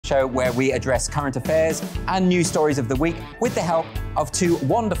show where we address current affairs and news stories of the week with the help of two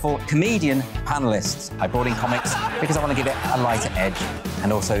wonderful comedian panellists. I brought in comics because I want to give it a lighter edge,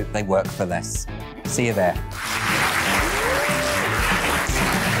 and also they work for less. See you there.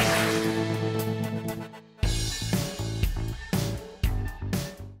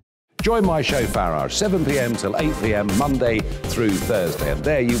 Join my show Farage, 7 p.m. till 8 p.m. Monday through Thursday, and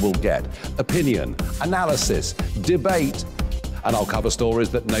there you will get opinion, analysis, debate, and I'll cover stories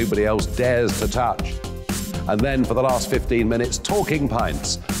that nobody else dares to touch. And then for the last 15 minutes, talking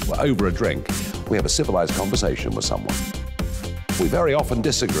pints. We're over a drink. We have a civilised conversation with someone. We very often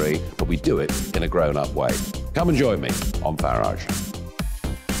disagree, but we do it in a grown-up way. Come and join me on Farage.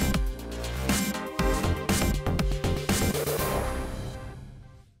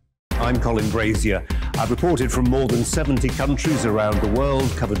 I'm Colin Brazier. I've reported from more than 70 countries around the world,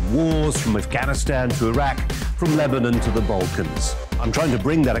 covered wars from Afghanistan to Iraq, from Lebanon to the Balkans. I'm trying to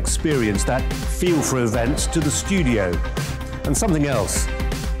bring that experience, that feel for events, to the studio. And something else,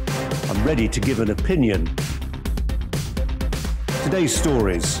 I'm ready to give an opinion. Today's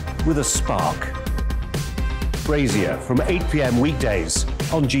stories with a spark. Brazier from 8 p.m. weekdays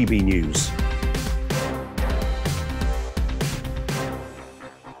on GB News.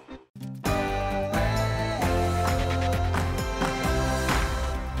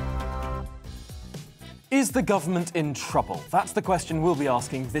 Is the government in trouble? That's the question we'll be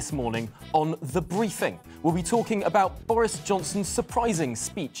asking this morning on The Briefing. We'll be talking about Boris Johnson's surprising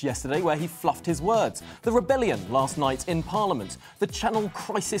speech yesterday where he fluffed his words, the rebellion last night in Parliament, the Channel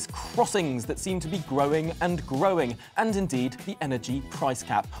crisis crossings that seem to be growing, and indeed the energy price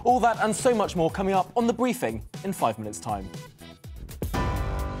cap. All that and so much more coming up on The Briefing in 5 minutes' time.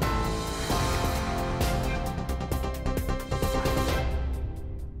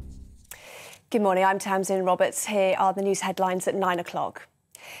 Good morning, I'm Tamsin Roberts. Here are the news headlines at 9 o'clock.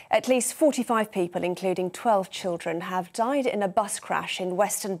 At least 45 people, including 12 children, have died in a bus crash in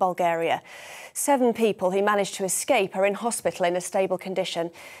western Bulgaria. 7 people who managed to escape are in hospital in a stable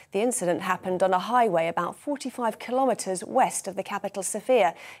condition. The incident happened on a highway about 45 kilometres west of the capital,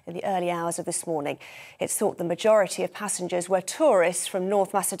 Sofia, in the early hours of this morning. It's thought the majority of passengers were tourists from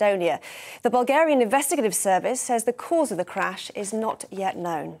North Macedonia. The Bulgarian Investigative Service says the cause of the crash is not yet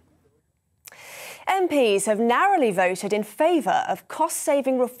known. MPs have narrowly voted in favour of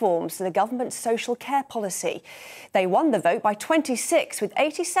cost-saving reforms to the government's social care policy. They won the vote by 26, with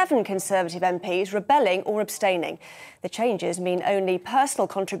 87 Conservative MPs rebelling or abstaining. The changes mean only personal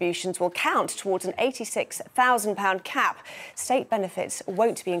contributions will count towards an £86,000 cap. State benefits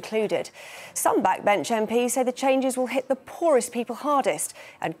won't be included. Some backbench MPs say the changes will hit the poorest people hardest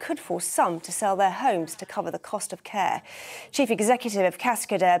and could force some to sell their homes to cover the cost of care. Chief Executive of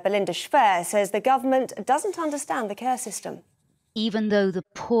Cascadair, Belinda Schwer, says the government doesn't understand the care system. Even though the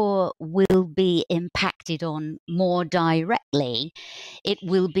poor will be impacted on more directly, it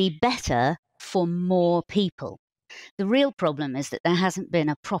will be better for more people. The real problem is that there hasn't been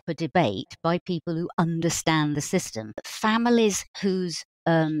a proper debate by people who understand the system. Families whose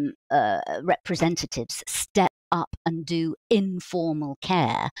representatives step up and do informal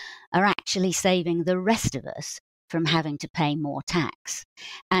care are actually saving the rest of us from having to pay more tax.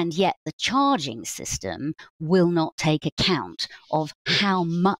 And yet the charging system will not take account of how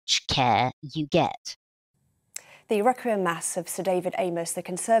much care you get. The Requiem Mass of Sir David Amess, the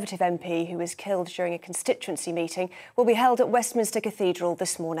Conservative MP who was killed during a constituency meeting, will be held at Westminster Cathedral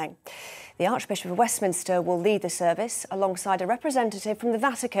this morning. The Archbishop of Westminster will lead the service alongside a representative from the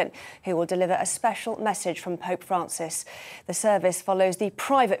Vatican who will deliver a special message from Pope Francis. The service follows the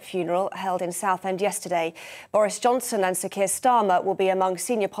private funeral held in Southend yesterday. Boris Johnson and Sir Keir Starmer will be among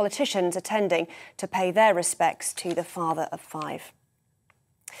senior politicians attending to pay their respects to the father of 5.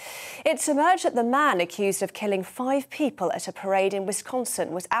 It's emerged that the man accused of killing 5 people at a parade in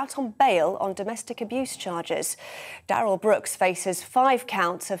Wisconsin was out on bail on domestic abuse charges. Darrell Brooks faces 5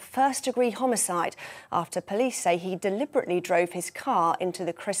 counts of first-degree homicide after police say he deliberately drove his car into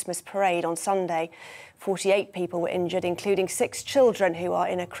the Christmas parade on Sunday. 48 people were injured, including 6 children who are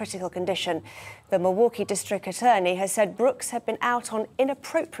in a critical condition. The Milwaukee District Attorney has said Brooks had been out on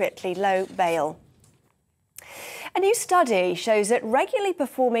inappropriately low bail. A new study shows that regularly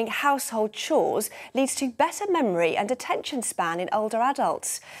performing household chores leads to better memory and attention span in older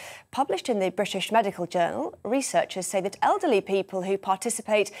adults. Published in the British Medical Journal, researchers say that elderly people who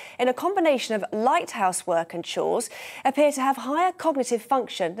participate in a combination of light housework and chores appear to have higher cognitive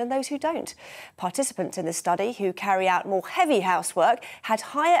function than those who don't. Participants in the study who carry out more heavy housework had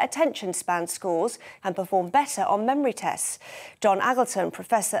higher attention span scores and performed better on memory tests. John Aggleton,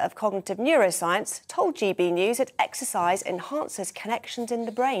 Professor of Cognitive Neuroscience, told GBNews that exercise enhances connections in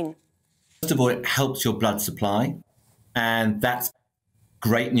the brain. First of all, it helps your blood supply, and that's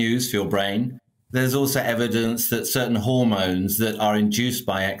great news for your brain. There's also evidence that certain hormones that are induced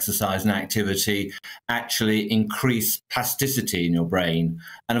by exercise and activity actually increase plasticity in your brain.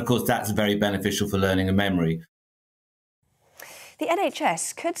 And of course, that's very beneficial for learning and memory. The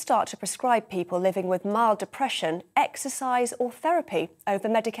NHS could start to prescribe people living with mild depression exercise or therapy over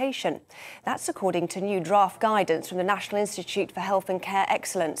medication. That's according to new draft guidance from the National Institute for Health and Care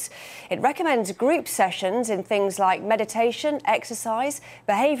Excellence. It recommends group sessions in things like meditation, exercise,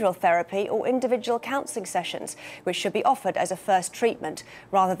 behavioural therapy or individual counselling sessions, which should be offered as a first treatment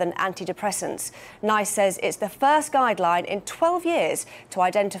rather than antidepressants. NICE says it's the first guideline in 12 years to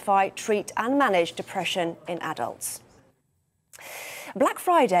identify, treat and manage depression in adults. Black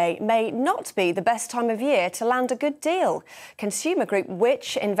Friday may not be the best time of year to land a good deal. Consumer group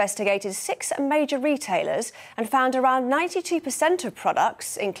Which investigated 6 major retailers and found around 92% of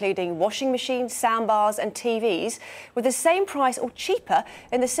products, including washing machines, soundbars and TVs, were the same price or cheaper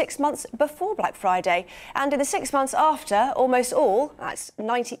in the 6 months before Black Friday. And in the 6 months after, almost all, that's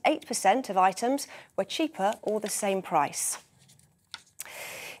 98% of items, were cheaper or the same price.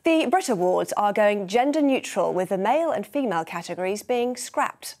 The Brit Awards are going gender neutral, with the male and female categories being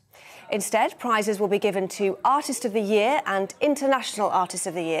scrapped. Instead, prizes will be given to Artist of the Year and International Artist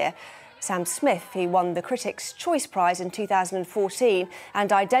of the Year. Sam Smith, who won the Critics' Choice Prize in 2014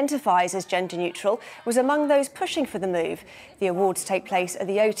 and identifies as gender neutral, was among those pushing for the move. The awards take place at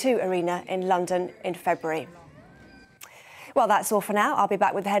the O2 Arena in London in February. Well, that's all for now. I'll be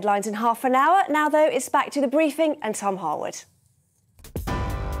back with the headlines in half an hour. Now, though, it's back to the briefing and Tom Harwood.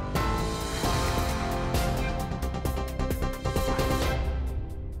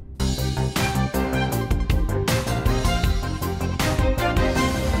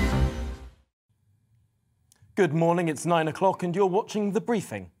 Good morning, it's 9 o'clock and you're watching The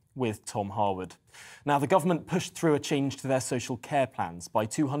Briefing with Tom Harwood. Now, the government pushed through a change to their social care plans by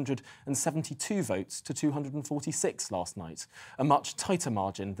 272 votes to 246 last night, a much tighter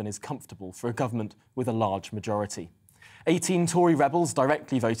margin than is comfortable for a government with a large majority. 18 Tory rebels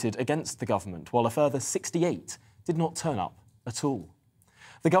directly voted against the government, while a further 68 did not turn up at all.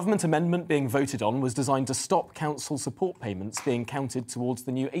 The government amendment being voted on was designed to stop council support payments being counted towards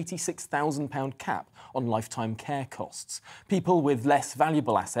the new £86,000 cap on lifetime care costs. People with less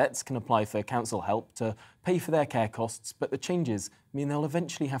valuable assets can apply for council help to pay for their care costs, but the changes mean they'll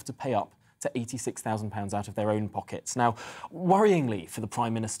eventually have to pay up to £86,000 out of their own pockets. Now, worryingly for the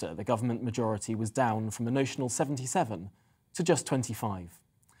Prime Minister, the government majority was down from a notional 77 to just 25.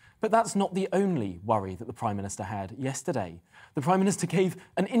 But that's not the only worry that the Prime Minister had yesterday. The Prime Minister gave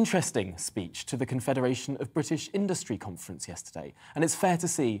an interesting speech to the Confederation of British Industry conference yesterday, and it's fair to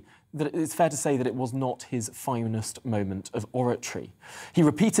say that it was not his finest moment of oratory. He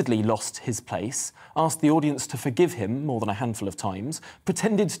repeatedly lost his place, asked the audience to forgive him more than a handful of times,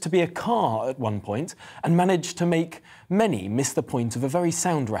 pretended to be a car at one point, and managed to make many miss the point of a very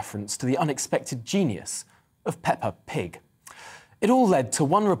sound reference to the unexpected genius of Peppa Pig. It all led to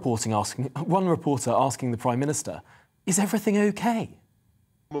one reporter asking the Prime Minister, is everything OK?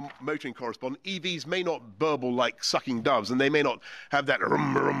 Motoring correspondent, EVs may not burble like sucking doves, and they may not have that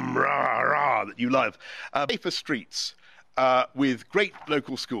rum, rum, rah, rah that you love. Safer streets with great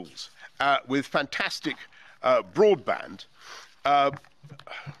local schools, with fantastic broadband.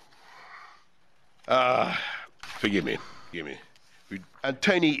 Forgive me. And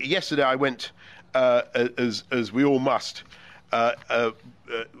Tony, yesterday I went, as we all must,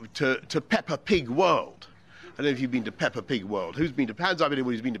 to Peppa Pig World. I don't know if you've been to Peppa Pig World. Who's been to? Hands up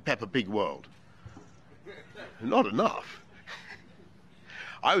anyone who's been to Peppa Pig World. Not enough.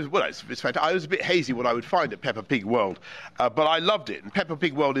 It's fantastic. I was a bit hazy what I would find at Peppa Pig World, but I loved it. And Peppa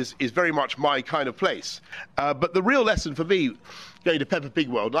Pig World is very much my kind of place. But the real lesson for me going to Peppa Pig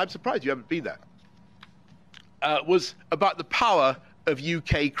World, and I'm surprised you haven't been there, was about the power of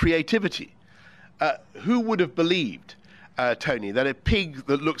UK creativity. Who would have believed, Tony, that a pig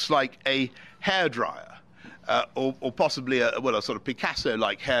that looks like a hairdryer, or possibly a sort of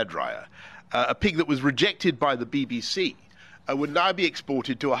Picasso-like hairdryer, a pig that was rejected by the BBC, would now be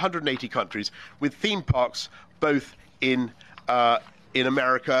exported to 180 countries with theme parks both in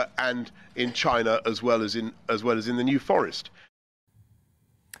America and in China, as well as in the New Forest.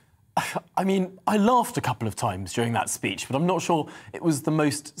 I mean, I laughed a couple of times during that speech, but I'm not sure it was the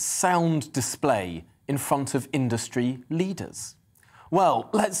most sound display in front of industry leaders. Well,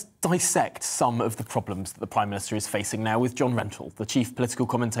 let's dissect some of the problems that the Prime Minister is facing now with John Rentoul, the chief political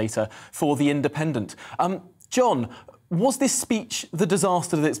commentator for The Independent. John, was this speech the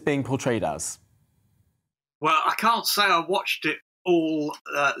disaster that it's being portrayed as? Well, I can't say I watched it all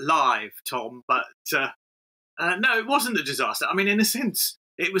live, Tom, but no, it wasn't a disaster. I mean, in a sense,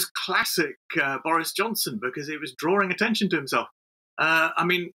 it was classic Boris Johnson because it was drawing attention to himself. I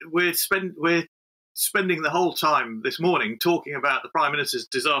mean, we're spending the whole time this morning talking about the Prime Minister's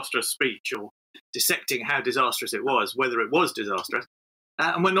disastrous speech or dissecting how disastrous it was, whether it was disastrous.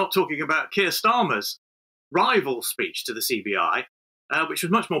 And we're not talking about Keir Starmer's rival speech to the CBI, which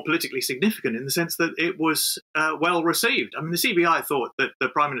was much more politically significant in the sense that it was well received. I mean, the CBI thought that the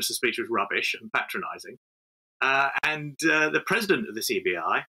Prime Minister's speech was rubbish and patronising. And the president of the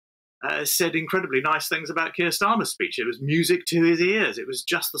CBI said incredibly nice things about Keir Starmer's speech. It was music to his ears. It was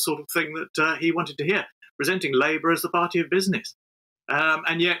just the sort of thing that he wanted to hear, presenting Labour as the party of business.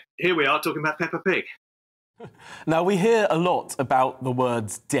 And yet, here we are talking about Peppa Pig. Now, we hear a lot about the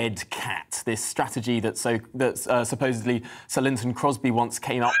words dead cat, this strategy that supposedly Sir Linton Crosby once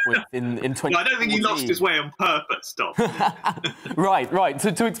came up with in 2014. Well, I don't think he lost his way on purpose, Tom. Right. So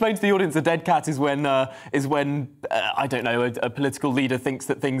to explain to the audience, a dead cat is when I don't know, a political leader thinks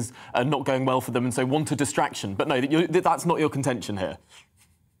that things are not going well for them and so want a distraction. But no, that's not your contention here.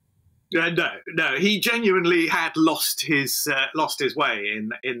 No, he genuinely had lost his way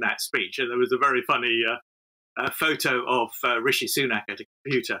in that speech, and there was a very funny photo of Rishi Sunak at a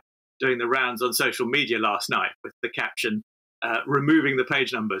computer doing the rounds on social media last night with the caption, removing the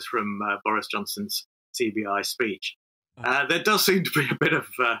page numbers from Boris Johnson's CBI speech. There does seem to be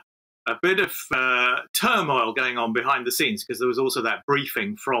a bit of turmoil going on behind the scenes, because there was also that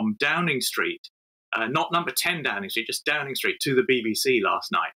briefing from Downing Street, not number 10 Downing Street, just Downing Street, to the BBC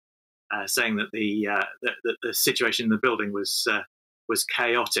last night, saying that the situation in the building was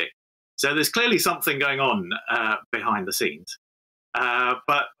chaotic. So there's clearly something going on behind the scenes,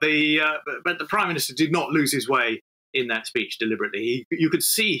 but the Prime Minister did not lose his way in that speech deliberately. You could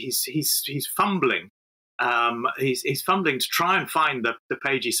see he's fumbling. He's fumbling to try and find the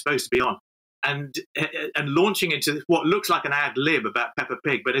page he's supposed to be on, and launching into what looks like an ad lib about Peppa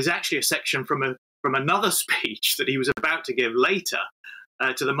Pig, but is actually a section from another speech that he was about to give later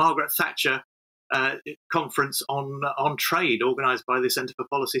to the Margaret Thatcher conference on trade, organised by the Centre for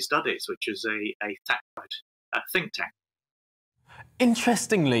Policy Studies, which is a Thatcherite think tank.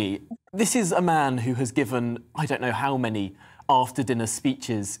 Interestingly, this is a man who has given, I don't know how many after-dinner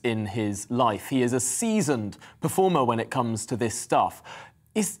speeches in his life. He is a seasoned performer when it comes to this stuff.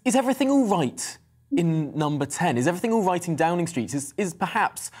 Is everything all right in number 10? Is everything all right in Downing Street? Is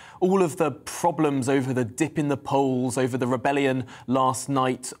perhaps all of the problems over the dip in the polls, over the rebellion last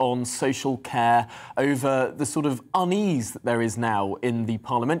night on social care, over the sort of unease that there is now in the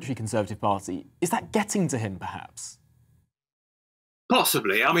Parliamentary Conservative Party, is that getting to him, perhaps?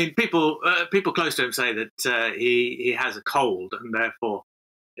 Possibly. I mean, people close to him say that he has a cold and therefore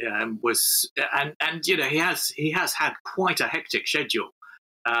you know, he has had quite a hectic schedule,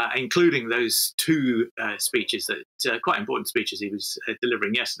 including those two speeches that quite important speeches he was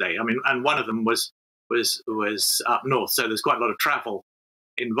delivering yesterday. I mean, and one of them was up north, so there's quite a lot of travel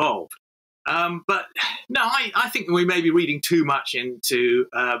involved. But no, I think we may be reading too much into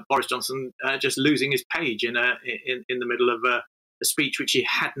Boris Johnson just losing his page in the middle of a speech which he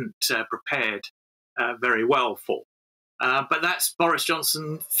hadn't prepared very well for. But that's Boris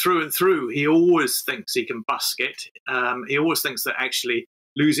Johnson through and through. He always thinks he can busk it. He always thinks that actually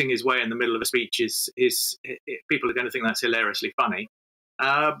losing his way in the middle of a speech people are going to think that's hilariously funny,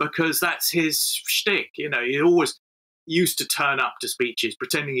 because that's his shtick. You know, he always used to turn up to speeches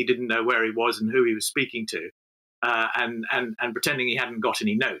pretending he didn't know where he was and who he was speaking to, and pretending he hadn't got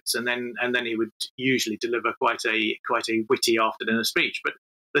any notes, and then he would usually deliver quite a witty after-dinner speech. But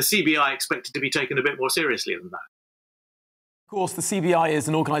the CBI expected to be taken a bit more seriously than that. Of course, the CBI is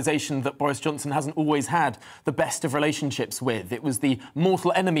an organisation that Boris Johnson hasn't always had the best of relationships with. It was the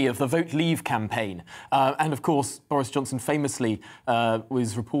mortal enemy of the Vote Leave campaign. And, of course, Boris Johnson famously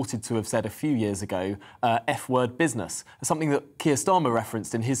was reported to have said a few years ago, F-word business, something that Keir Starmer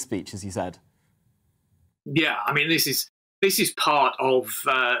referenced in his speech, as he said. Yeah, I mean, this is part of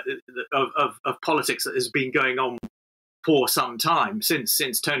politics that has been going on for some time,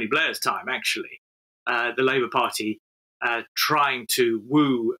 since Tony Blair's time, actually. The Labour Party trying to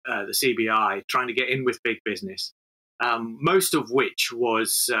woo the CBI, trying to get in with big business, most of which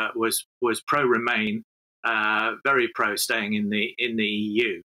was pro-Remain, very pro staying in the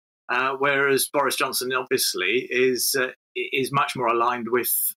EU. whereas Boris Johnson obviously is much more aligned with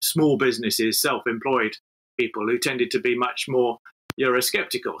small businesses, self-employed people who tended to be much more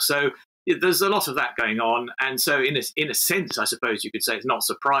Eurosceptical. So there's a lot of that going on, and so in a sense, I suppose you could say it's not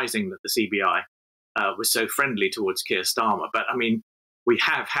surprising that the CBI was so friendly towards Keir Starmer. But I mean, we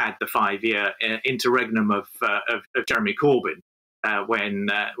have had the 5-year interregnum of Jeremy Corbyn when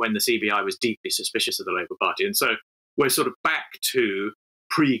the CBI was deeply suspicious of the Labour Party, and so we're sort of back to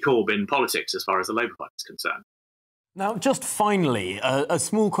pre-Corbyn politics as far as the Labour Party is concerned. Now, just finally, a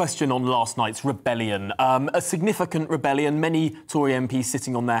small question on last night's rebellion. A significant rebellion, many Tory MPs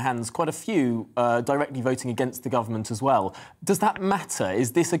sitting on their hands, quite a few directly voting against the government as well. Does that matter?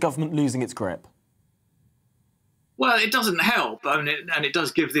 Is this a government losing its grip? Well, it doesn't help, and it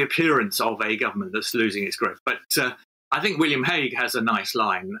does give the appearance of a government that's losing its grip. But I think William Hague has a nice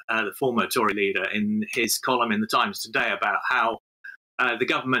line, the former Tory leader, in his column in the Times today about how the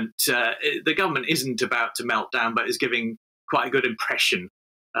government isn't about to melt down, but is giving quite a good impression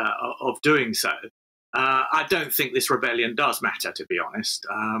of doing so. I don't think this rebellion does matter, to be honest.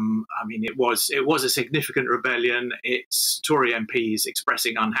 I mean, it was a significant rebellion. It's Tory MPs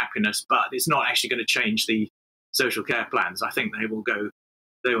expressing unhappiness, but it's not actually going to change the social care plans. I think they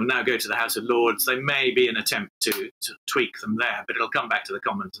will now go to the House of Lords. There may be an attempt to tweak them there, but it'll come back to the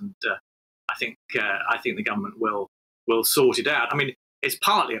Commons, and I think the government will sort it out. I mean, it's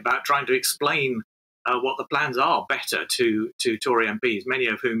partly about trying to explain what the plans are better to Tory MPs, many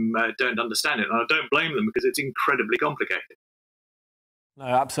of whom don't understand it. And I don't blame them, because it's incredibly complicated. No,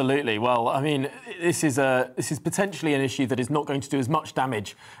 absolutely. Well, I mean, this is potentially an issue that is not going to do as much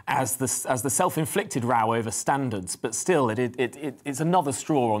damage as the self-inflicted row over standards, but still, it's another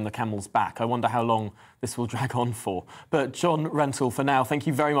straw on the camel's back. I wonder how long this will drag on for. But John Rentoul, for now, thank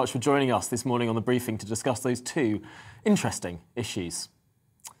you very much for joining us this morning on the briefing to discuss those two interesting issues.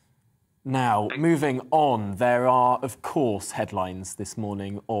 Now, moving on, there are, of course, headlines this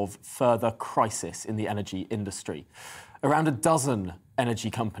morning of further crisis in the energy industry. Around a dozen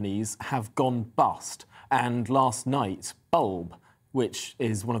energy companies have gone bust, and last night, Bulb, which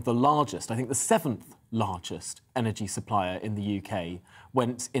is one of the largest, I think the 7th largest energy supplier in the UK,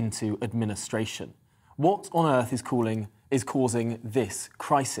 went into administration. What on earth is causing this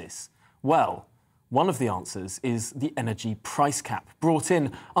crisis? Well, one of the answers is the energy price cap. Brought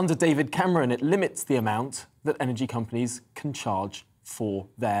in under David Cameron, it limits the amount that energy companies can charge for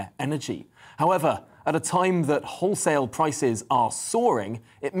their energy. However, at a time that wholesale prices are soaring,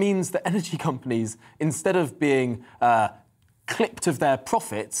 it means that energy companies, instead of being clipped of their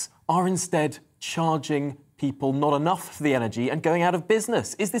profits, are instead charging people not enough for the energy and going out of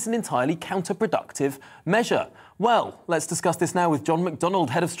business. Is this an entirely counterproductive measure? Well, let's discuss this now with John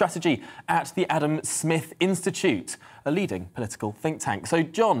MacDonald, Head of Strategy at the Adam Smith Institute, a leading political think tank. So,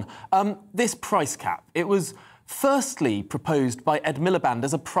 John, this price cap, it was firstly proposed by Ed Miliband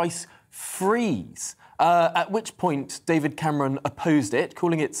as a price freeze, at which point David Cameron opposed it,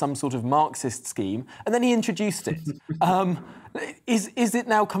 calling it some sort of Marxist scheme, and then he introduced it. Is it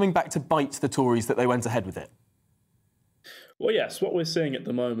now coming back to bite the Tories that they went ahead with it? Well, yes, what we're seeing at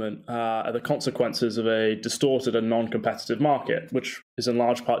the moment are the consequences of a distorted and non-competitive market, which is in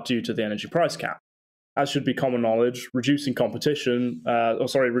large part due to the energy price cap. As should be common knowledge, reducing competition leads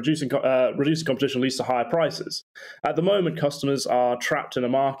to higher prices. At the moment, customers are trapped in a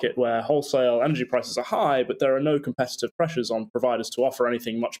market where wholesale energy prices are high, but there are no competitive pressures on providers to offer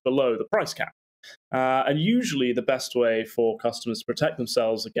anything much below the price cap. And usually the best way for customers to protect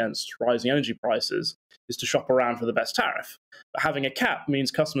themselves against rising energy prices is to shop around for the best tariff. But having a cap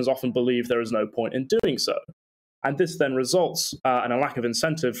means customers often believe there is no point in doing so. And this then results in a lack of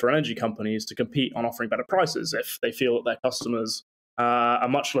incentive for energy companies to compete on offering better prices if they feel that their customers are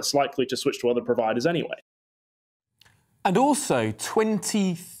much less likely to switch to other providers anyway. And also,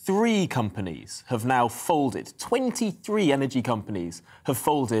 23 companies have now folded. 23 energy companies have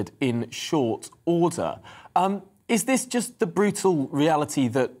folded in short order. Is this just the brutal reality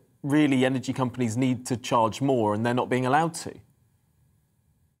that really energy companies need to charge more and they're not being allowed to?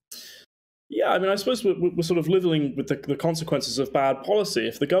 Yeah, I mean, I suppose we're sort of living with the consequences of bad policy.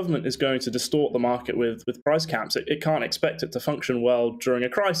 If the government is going to distort the market with price caps, it can't expect it to function well during a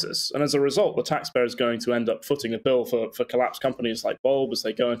crisis. And as a result, the taxpayer is going to end up footing the bill for collapsed companies like Bulb as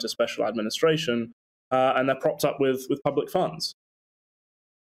they go into special administration, and they're propped up with public funds.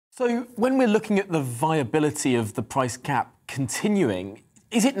 So when we're looking at the viability of the price cap continuing,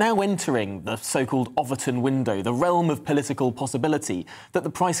 is it now entering the so-called Overton window, the realm of political possibility, that the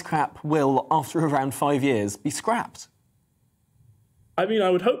price cap will, after around 5 years, be scrapped? I mean, I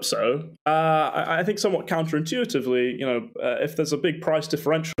would hope so. I think somewhat counterintuitively, if there's a big price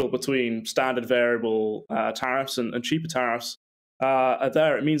differential between standard variable tariffs and cheaper tariffs,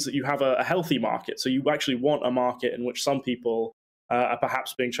 it means that you have a healthy market. So you actually want a market in which some people are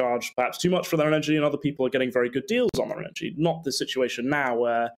perhaps being charged perhaps too much for their energy and other people are getting very good deals on their energy. Not the situation now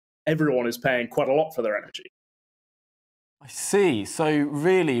where everyone is paying quite a lot for their energy. I see. So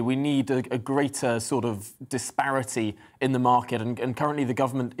really, we need a greater sort of disparity in the market, and currently the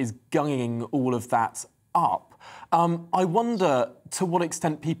government is gunging all of that up. I wonder to what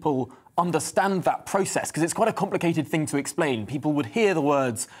extent people understand that process, because it's quite a complicated thing to explain. People would hear the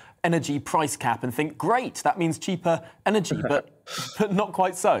words energy price cap and think, great, that means cheaper energy, but not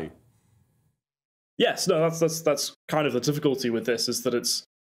quite so. Yes, no, that's kind of the difficulty with this, is that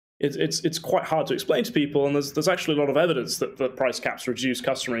it's quite hard to explain to people, and there's actually a lot of evidence that the price caps reduce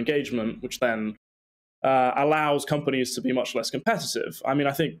customer engagement, which then allows companies to be much less competitive. I mean,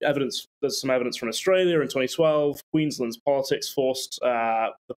 I think there's some evidence from Australia in 2012. Queensland's politics forced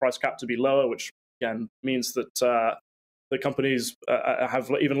the price cap to be lower, which again means that the companies have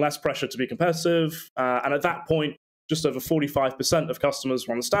even less pressure to be competitive. And at that point, just over 45% of customers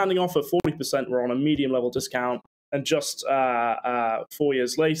were on a standing offer, 40% were on a medium level discount. And just 4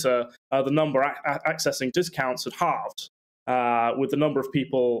 years later, the number accessing discounts had halved, with the number of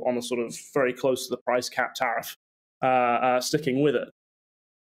people on the sort of very close to the price cap tariff sticking with it.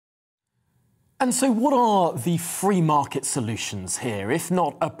 And so what are the free market solutions here, if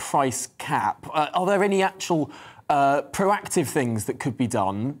not a price cap? Are there any actual proactive things that could be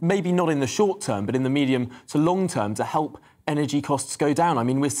done, maybe not in the short term, but in the medium to long term, to help energy costs go down? I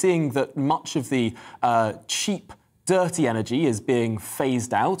mean, we're seeing that much of the cheap, dirty energy is being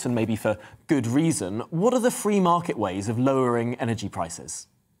phased out, and maybe for good reason. What are the free market ways of lowering energy prices?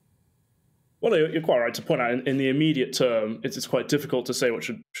 Well, you're quite right to point out, in the immediate term, it's quite difficult to say what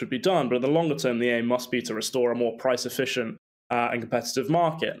should be done, but in the longer term, the aim must be to restore a more price-efficient and competitive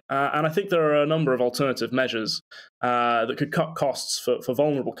market. And I think there are a number of alternative measures that could cut costs for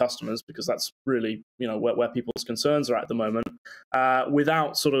vulnerable customers, because that's really where people's concerns are at the moment,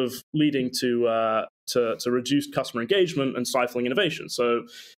 without sort of leading to reduced customer engagement and stifling innovation. So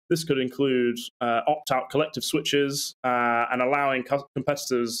this could include opt-out collective switches and allowing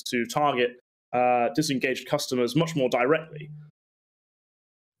competitors to target disengaged customers much more directly.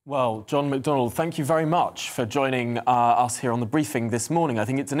 Well, John McDonnell, thank you very much for joining us here on The Briefing this morning. I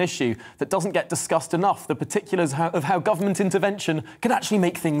think it's an issue that doesn't get discussed enough, the particulars of how government intervention can actually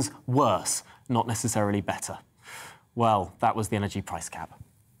make things worse, not necessarily better. Well, that was the energy price cap.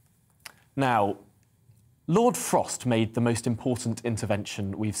 Now, Lord Frost made the most important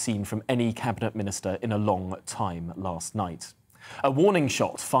intervention we've seen from any cabinet minister in a long time last night. A warning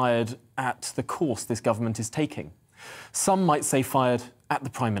shot fired at the course this government is taking. Some might say fired at the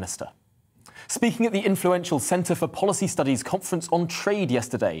Prime Minister. Speaking at the influential Centre for Policy Studies conference on trade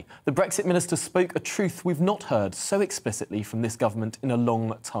yesterday, the Brexit minister spoke a truth we've not heard so explicitly from this government in a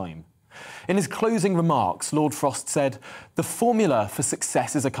long time. In his closing remarks, Lord Frost said, "The formula for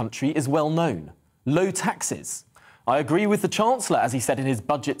success as a country is well known. Low taxes. I agree with the Chancellor, as he said in his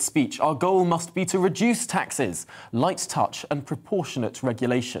budget speech. Our goal must be to reduce taxes, light touch and proportionate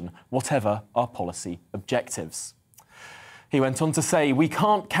regulation, whatever our policy objectives." He went on to say, "We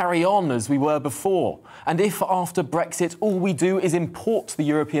can't carry on as we were before. And if after Brexit all we do is import the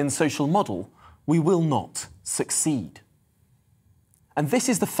European social model, we will not succeed." And this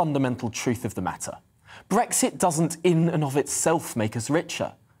is the fundamental truth of the matter. Brexit doesn't in and of itself make us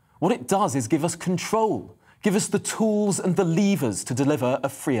richer. What it does is give us control, give us the tools and the levers to deliver a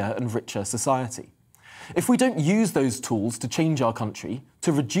freer and richer society. If we don't use those tools to change our country,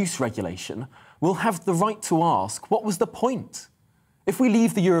 to reduce regulation, we'll have the right to ask, what was the point? If we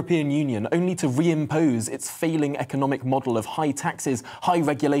leave the European Union only to reimpose its failing economic model of high taxes, high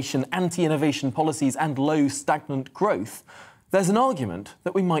regulation, anti-innovation policies and low stagnant growth, there's an argument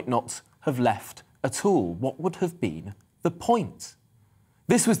that we might not have left at all. What would have been the point?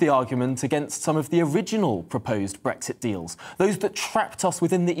 This was the argument against some of the original proposed Brexit deals, those that trapped us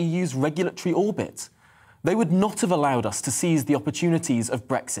within the EU's regulatory orbit. They would not have allowed us to seize the opportunities of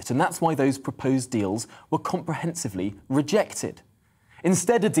Brexit, and that's why those proposed deals were comprehensively rejected.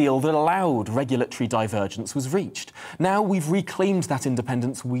 Instead, a deal that allowed regulatory divergence was reached. Now we've reclaimed that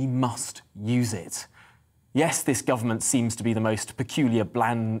independence, we must use it. Yes, this government seems to be the most peculiar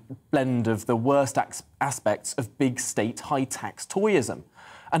blend of the worst aspects of big state high-tax Toryism,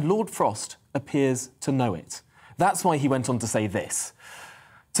 and Lord Frost appears to know it. That's why he went on to say this: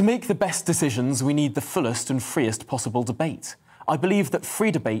 "To make the best decisions, we need the fullest and freest possible debate. I believe that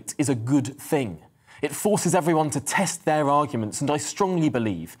free debate is a good thing. It forces everyone to test their arguments, and I strongly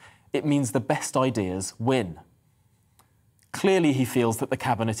believe it means the best ideas win. Clearly, he feels that the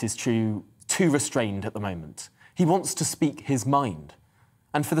cabinet is too restrained at the moment. He wants to speak his mind.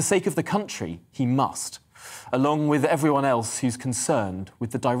 And for the sake of the country, he must, along with everyone else who's concerned with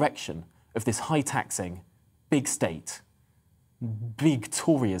the direction of this high-taxing, big state, big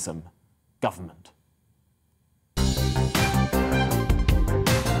Toryism government.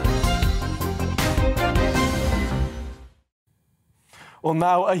 Well,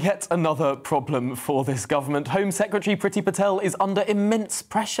 now, yet another problem for this government. Home Secretary Priti Patel is under immense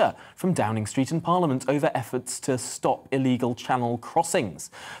pressure from Downing Street and Parliament over efforts to stop illegal channel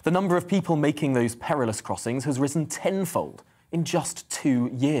crossings. The number of people making those perilous crossings has risen tenfold in just 2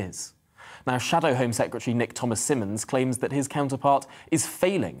 years. Now, Shadow Home Secretary Nick Thomas-Symonds claims that his counterpart is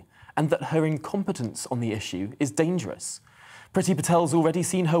failing and that her incompetence on the issue is dangerous. Priti Patel's already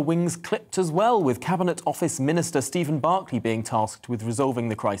seen her wings clipped as well, with Cabinet Office Minister Stephen Barclay being tasked with resolving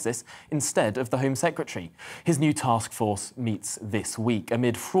the crisis instead of the Home Secretary. His new task force meets this week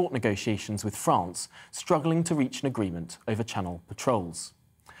amid fraught negotiations with France, struggling to reach an agreement over channel patrols.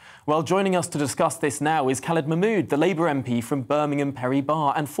 Well, joining us to discuss this now is Khalid Mahmood, the Labour MP from Birmingham Perry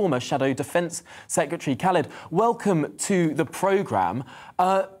Barr and former Shadow Defence Secretary. Khalid, welcome to the programme.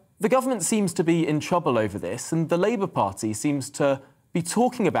 The government seems to be in trouble over this, and the Labour Party seems to be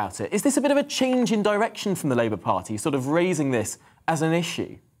talking about it. Is this a bit of a change in direction from the Labour Party, sort of raising this as an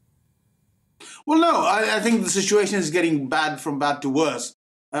issue? Well, no, I think the situation is getting from bad to worse.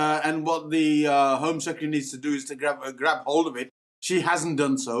 And what the Home Secretary needs to do is to grab hold of it. She hasn't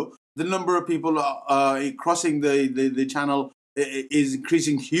done so. The number of people crossing the channel is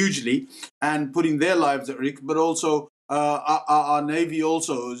increasing hugely and putting their lives at risk, but also our Navy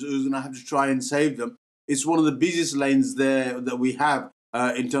also is going to have to try and save them. It's one of the busiest lanes there that we have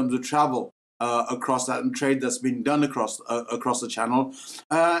in terms of travel across that and trade that's been done across the channel,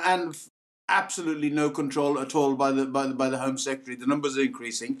 and absolutely no control at all by the Home Secretary. The numbers are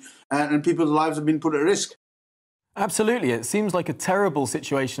increasing, and people's lives have been put at risk. Absolutely. It seems like a terrible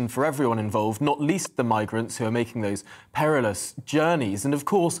situation for everyone involved, not least the migrants who are making those perilous journeys. And of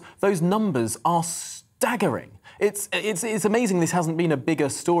course, those numbers are staggering. It's amazing this hasn't been a bigger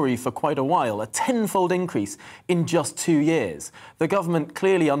story for quite a while, a tenfold increase in just 2 years. The government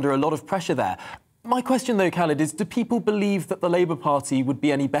clearly under a lot of pressure there. My question, though, Khalid, is do people believe that the Labour Party would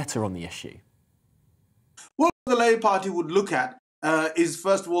be any better on the issue? What the Labour Party would look at is,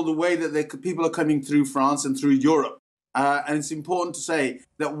 first of all, the way that people are coming through France and through Europe. And it's important to say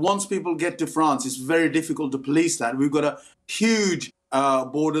that once people get to France, it's very difficult to police that. We've got a huge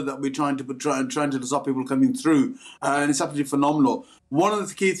border that we're trying to stop people coming through, and it's absolutely phenomenal. One of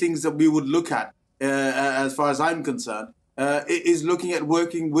the key things that we would look at, as far as I'm concerned, is looking at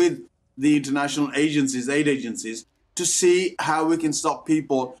working with the international agencies, aid agencies, to see how we can stop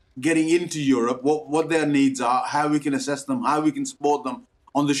people getting into Europe, what their needs are, how we can assess them, how we can support them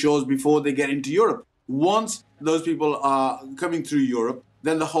on the shores before they get into Europe. Once those people are coming through Europe,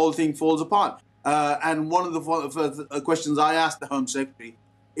 then the whole thing falls apart. And one of the questions I asked the Home Secretary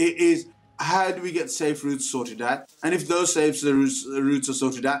is, how do we get safe routes sorted out? And if those safe routes are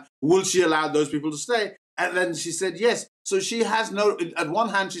sorted out, will she allow those people to stay? And then she said yes. So she has no, at one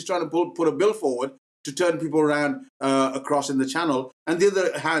hand, she's trying to put a bill forward to turn people around across in the channel. And the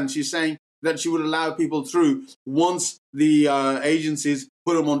other hand, she's saying that she would allow people through once the agencies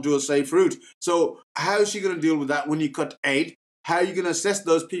put them onto a safe route. So how is she going to deal with that when you cut aid? How are you going to assess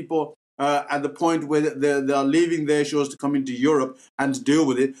those people at the point where they're leaving their shores to come into Europe and to deal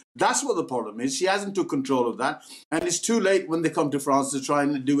with it? That's what the problem is. She hasn't took control of that. And it's too late when they come to France to try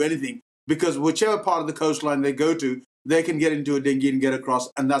and do anything, because whichever part of the coastline they go to, they can get into a dinghy and get across.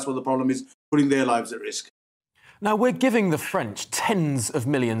 And that's what the problem is, putting their lives at risk. Now, we're giving the French tens of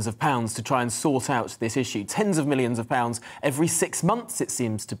millions of pounds to try and sort out this issue. Tens of millions of pounds every 6 months, it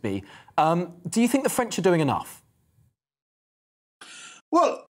seems to be. Do you think the French are doing enough?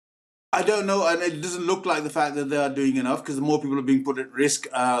 Well, I don't know, and it doesn't look like the fact that they are doing enough, because more people are being put at risk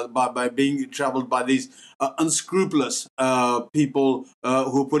by being travelled by these unscrupulous people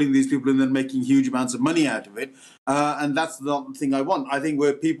who are putting these people in and making huge amounts of money out of it. And that's not the thing I want. I think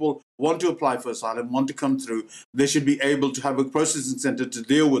where people want to apply for asylum, want to come through, they should be able to have a processing centre to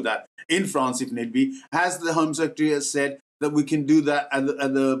deal with that in France if need be. As the Home Secretary has said, that we can do that at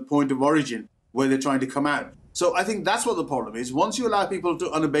the point of origin where they're trying to come out. So I think that's what the problem is. Once you allow people to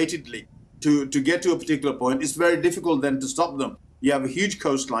unabatedly to get to a particular point, it's very difficult then to stop them. You have a huge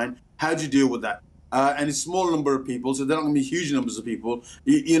coastline. How do you deal with that? And it's a small number of people, so they're not going to be huge numbers of people.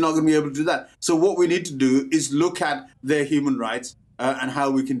 You're not going to be able to do that. So what we need to do is look at their human rights and how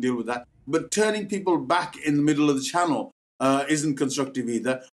we can deal with that. but turning people back in the middle of the channel isn't constructive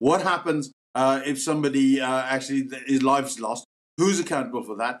either. What happens if somebody actually his life's lost? Who's accountable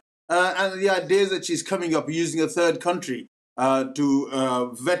for that? And the idea that she's coming up using a third country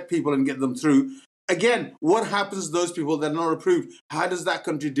to vet people and get them through. Again, what happens to those people that are not approved? How does that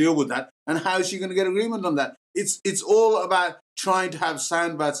country deal with that? And how is she going to get agreement on that? It's all about trying to have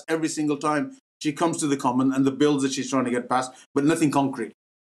sound bites every single time she comes to the Common and the bills that she's trying to get passed, but nothing concrete.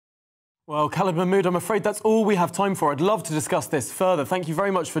 Well, Khalid Mahmood, I'm afraid that's all we have time for. I'd love to discuss this further. Thank you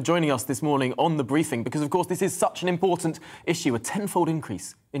very much for joining us this morning on The Briefing, because, of course, this is such an important issue, a tenfold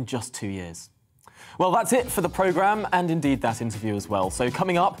increase in just 2 years. Well, that's it for the programme, and indeed that interview as well. So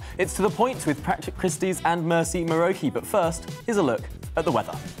coming up, it's To the Point with Patrick Christie's and Mercy Maroki. But first, here's a look at the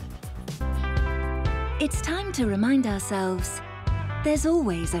weather. It's time to remind ourselves there's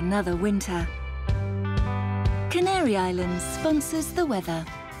always another winter. Canary Islands sponsors the weather.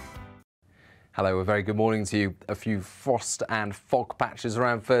 Hello, a very good morning to you. A few frost and fog patches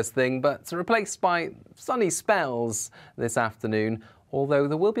around first thing, but replaced by sunny spells this afternoon. Although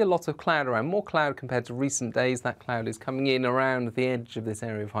there will be a lot of cloud around, more cloud compared to recent days. That cloud is coming in around the edge of this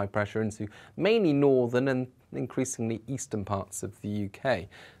area of high pressure into mainly northern and increasingly eastern parts of the UK.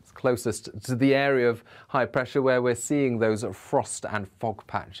 It's closest to the area of high pressure where we're seeing those frost and fog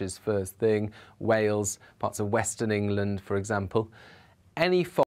patches first thing. Wales, parts of Western England, for example. Any fog